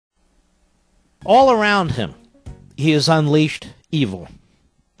All around him, he has unleashed evil.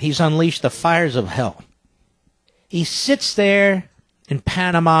 He's unleashed the fires of hell. He sits there in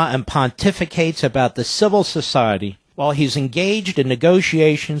Panama and pontificates about the civil society while he's engaged in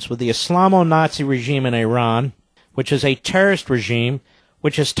negotiations with the Islamo-Nazi regime in Iran, which is a terrorist regime,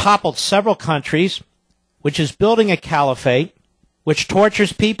 which has toppled several countries, which is building a caliphate, which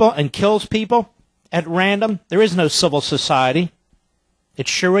tortures people and kills people at random. There is no civil society. It's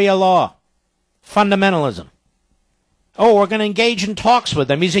Sharia law, fundamentalism. Oh, we're going to engage in talks with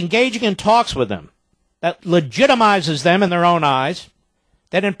them. He's engaging in talks with them. That legitimizes them in their own eyes.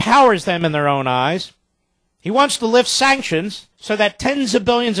 That empowers them in their own eyes. He wants to lift sanctions so that tens of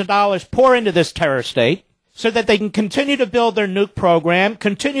billions of dollars pour into this terror state so that they can continue to build their nuke program,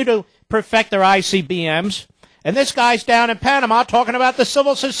 continue to perfect their ICBMs. And this guy's down in Panama talking about the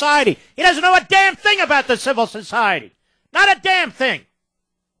civil society. He doesn't know a damn thing about the civil society. Not a damn thing.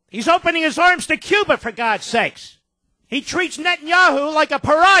 He's opening his arms to Cuba, for God's sakes. He treats Netanyahu like a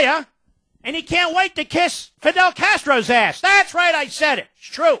pariah, and he can't wait to kiss Fidel Castro's ass. That's right, I said it. It's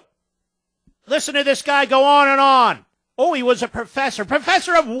true. Listen to this guy go on and on. Oh, he was a professor.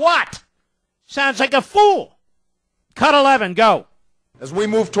 Professor of what? Sounds like a fool. Cut 11, go. As we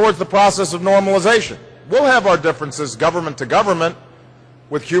move towards the process of normalization, we'll have our differences government to government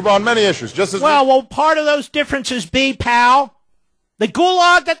with Cuba on many issues. Just as will part of those differences be, pal, the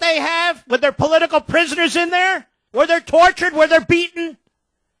gulag that they have with their political prisoners in there? Where they're tortured, where they're beaten?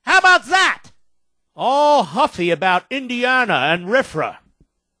 How about that? All huffy about Indiana and RIFRA.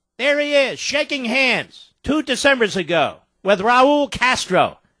 There he is, shaking hands 2 Decembers ago with Raul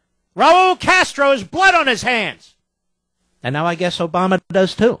Castro. Raul Castro has blood on his hands. And now I guess Obama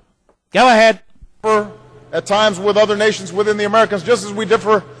does too. Go ahead. At times with other nations within the Americas, just as we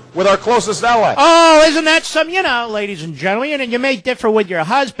differ with our closest allies. Oh, isn't that some, ladies and gentlemen, and you may differ with your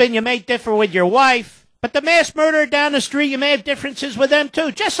husband, you may differ with your wife. But the mass murderer down the street, you may have differences with them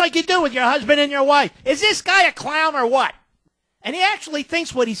too, just like you do with your husband and your wife. Is this guy a clown or what? And he actually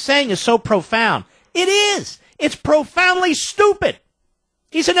thinks what he's saying is so profound. It is. It's profoundly stupid.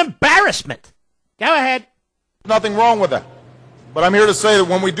 He's an embarrassment. Go ahead. Nothing wrong with that. But I'm here to say that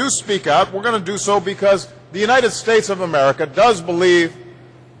when we do speak out, we're going to do so because the United States of America does believe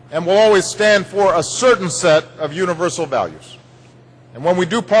and will always stand for a certain set of universal values. And when we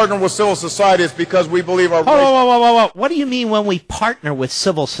do partner with civil society, it's because we believe our... Whoa. What do you mean when we partner with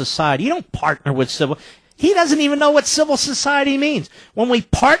civil society? You don't partner with civil... He doesn't even know what civil society means. When we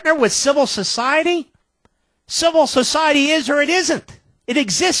partner with civil society is or it isn't. It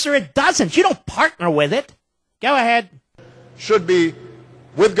exists or it doesn't. You don't partner with it. Go ahead. Should be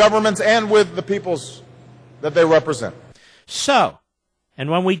with governments and with the peoples that they represent. So... And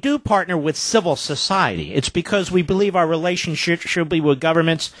when we do partner with civil society, it's because we believe our relationship should be with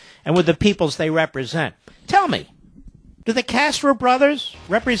governments and with the peoples they represent. Tell me, do the Castro brothers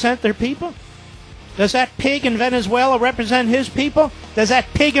represent their people? Does that pig in Venezuela represent his people? Does that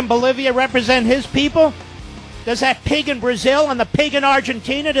pig in Bolivia represent his people? Does that pig in Brazil and the pig in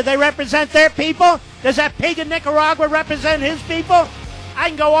Argentina, do they represent their people? Does that pig in Nicaragua represent his people? I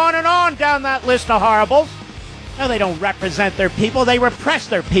can go on and on down that list of horribles. No, they don't represent their people. They repress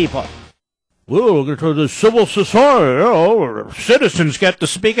their people. Well, the civil society, citizens get to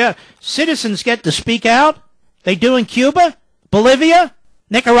speak out. Citizens get to speak out? They do in Cuba? Bolivia?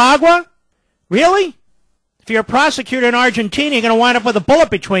 Nicaragua? Really? If you're a prosecutor in Argentina, you're going to wind up with a bullet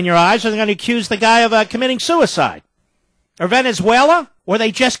between your eyes, or they're going to accuse the guy of committing suicide. Or Venezuela, where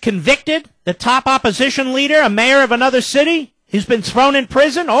they just convicted the top opposition leader, a mayor of another city. He's been thrown in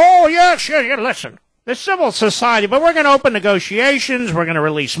prison. Oh, yeah, sure, listen. The civil society, but we're going to open negotiations, we're going to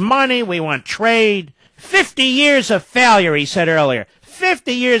release money, we want trade. 50 years of failure, he said earlier.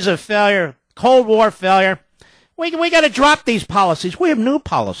 50 years of failure, Cold War failure. We got to drop these policies. We have new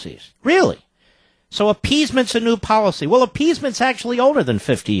policies. Really? So appeasement's a new policy. Well, appeasement's actually older than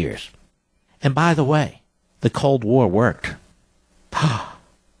 50 years. And by the way, the Cold War worked.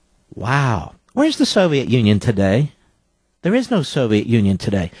 Wow. Where's the Soviet Union today? There is no Soviet Union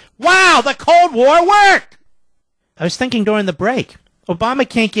today. Wow, the Cold War worked! I was thinking during the break, Obama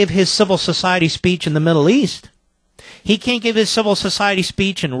can't give his civil society speech in the Middle East. He can't give his civil society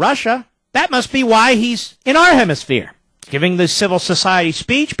speech in Russia. That must be why he's in our hemisphere, giving the civil society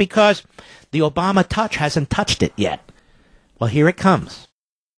speech, because the Obama touch hasn't touched it yet. Well, here it comes.